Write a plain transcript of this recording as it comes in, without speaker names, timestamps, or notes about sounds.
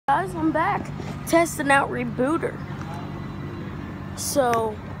guys, I'm back testing out Rebooter.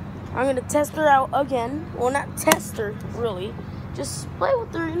 So I'm gonna test her out again. Well, not test her really, just play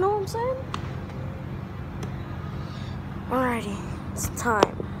with her, you know what I'm saying? Alrighty, it's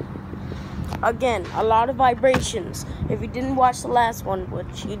time. Again, a lot of vibrations. If you didn't watch the last one,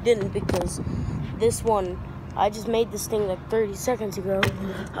 which you didn't because this one, I just made this thing like 30 seconds ago.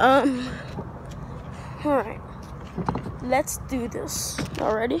 Alright. Let's do this.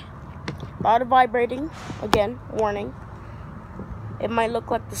 Already? A lot of vibrating. Again, warning. It might look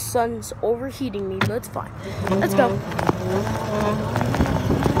like the sun's overheating me, but it's fine. Let's go.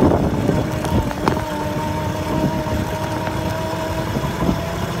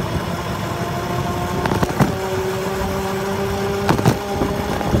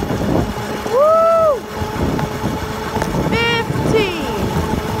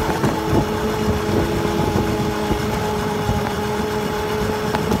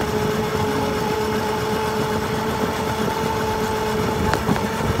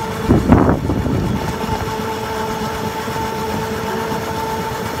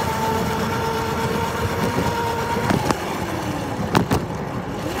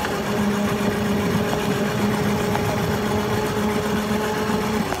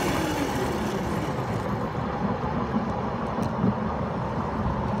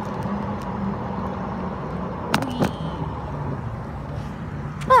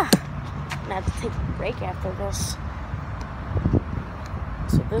 I have to take a break after this.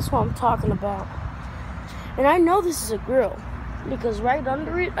 So this is what I'm talking about. And I know this is a grill because right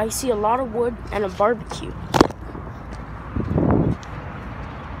under it I see a lot of wood and a barbecue.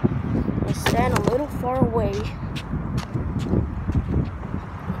 I stand a little far away.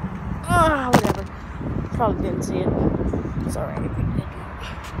 Whatever. Probably didn't see it. It's alright if you did.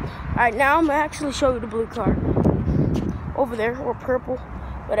 Alright, now I'm gonna actually show you the blue car. Over there, or purple.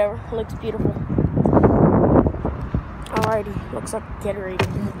 Whatever, looks beautiful. Alrighty, looks like a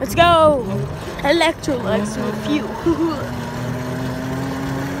Gatorade. Let's go! Electrolytes with you.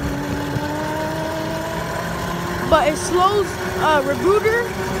 But it slows, Rebooter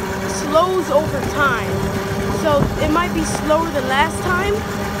slows over time. So it might be slower than last time,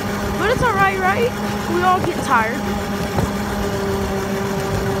 but it's alright, right? We all get tired.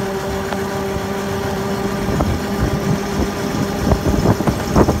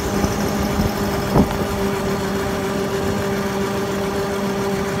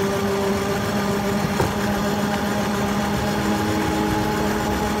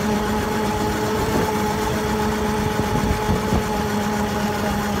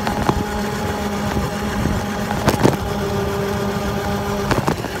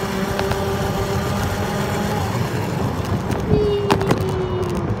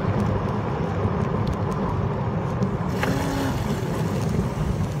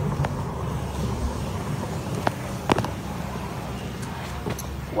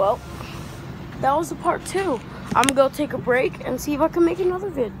 Well, that was the part 2. I'm gonna go take a break and see if I can make another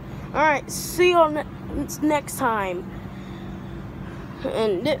vid. Alright, see y'all next time.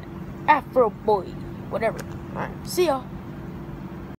 And Afro Boy, whatever. Alright, see y'all.